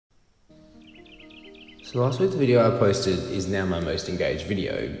So last week's video I posted is now my most engaged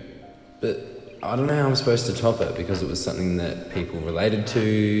video, but I don't know how I'm supposed to top it because it was something that people related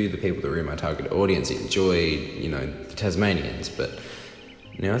to, the people that were in my target audience enjoyed, you know, the Tasmanians, but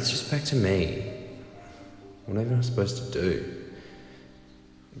now it's just back to me. What am I supposed to do?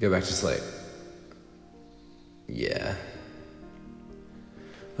 Go back to sleep? Yeah.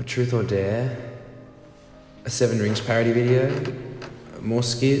 A truth or dare? A Seven Rings parody video? More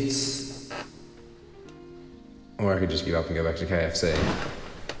skits? Or I could just give up and go back to KFC.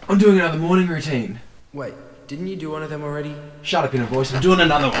 I'm doing another morning routine. Wait, didn't you do one of them already? Shut up, inner voice, I'm doing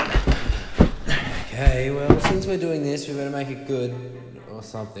another one. Okay, well, since we're doing this, we better make it good. Or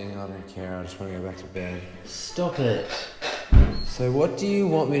something, I don't care, I just want to go back to bed. Stop it. So what do you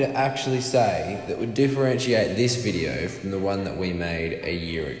want me to actually say that would differentiate this video from the one that we made a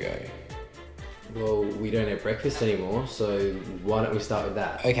year ago? Well, we don't have breakfast anymore, so why don't we start with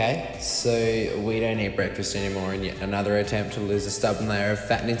that? Okay, so we don't eat breakfast anymore, and yet another attempt to lose a stubborn layer of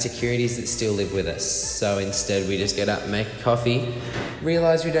fat and insecurities that still live with us. So instead we just get up and make a coffee,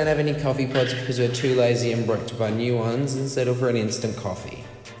 realise we don't have any coffee pods because we're too lazy and broke to buy new ones, and settle for an instant coffee.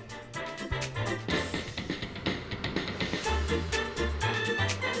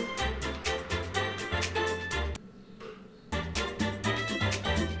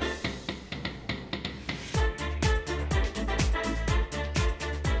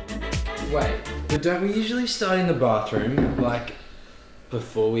 Wait, but don't we usually start in the bathroom, like,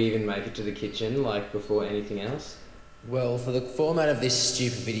 before we even make it to the kitchen, like, before anything else? Well, for the format of this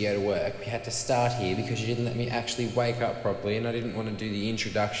stupid video to work, we had to start here because you didn't let me actually wake up properly, and I didn't want to do the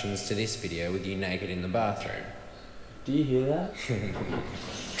introductions to this video with you naked in the bathroom. Do you hear that?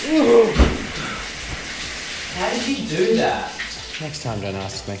 How did you do that? Next time, don't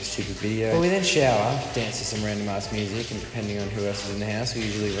ask us to make a stupid video. Well, we then shower, dance to some random ass music, and depending on who else is in the house, we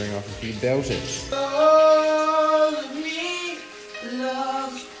usually ring off a few belters. All of me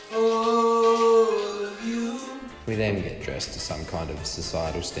loves all of you. We then get dressed to some kind of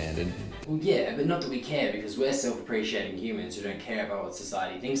societal standard. Well, yeah, but not that we care, because we're self-appreciating humans who don't care about what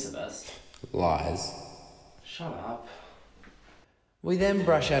society thinks of us. Lies. Shut up. We then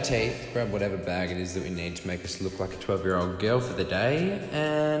brush our teeth, grab whatever bag it is that we need to make us look like a 12-year-old girl for the day,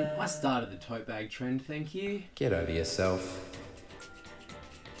 and I started the tote bag trend, thank you. get over yourself.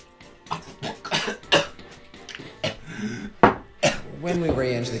 When we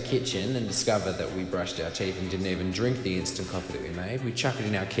re-enter the kitchen and discover that we brushed our teeth and didn't even drink the instant coffee that we made, we chuck it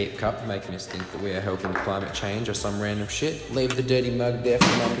in our keep cup, making us think that we are helping climate change or some random shit, leave the dirty mug there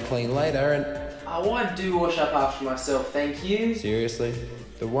for mum to clean later, and Oh, I do wash up after myself, thank you. seriously?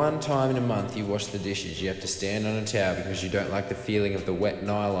 The one time in a month you wash the dishes, you have to stand on a towel because you don't like the feeling of the wet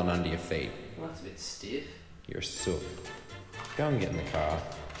nylon under your feet. Well, that's a bit stiff. You're a sook. Go and get in the car.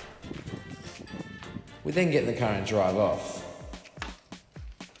 We then get in the car and drive off.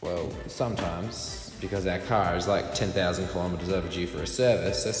 Well, sometimes, because our car is like 10,000 kilometres overdue for a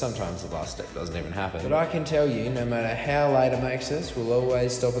service, so sometimes the last step doesn't even happen. But I can tell you, no matter how late it makes us, we'll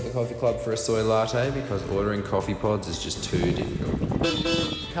always stop at the coffee club for a soy latte because ordering coffee pods is just too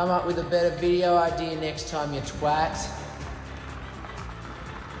difficult. Come up with a better video idea next time, you twat.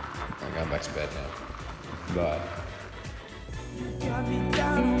 I'm going back to bed now. Bye. Got me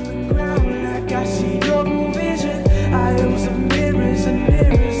down on the ground like I see your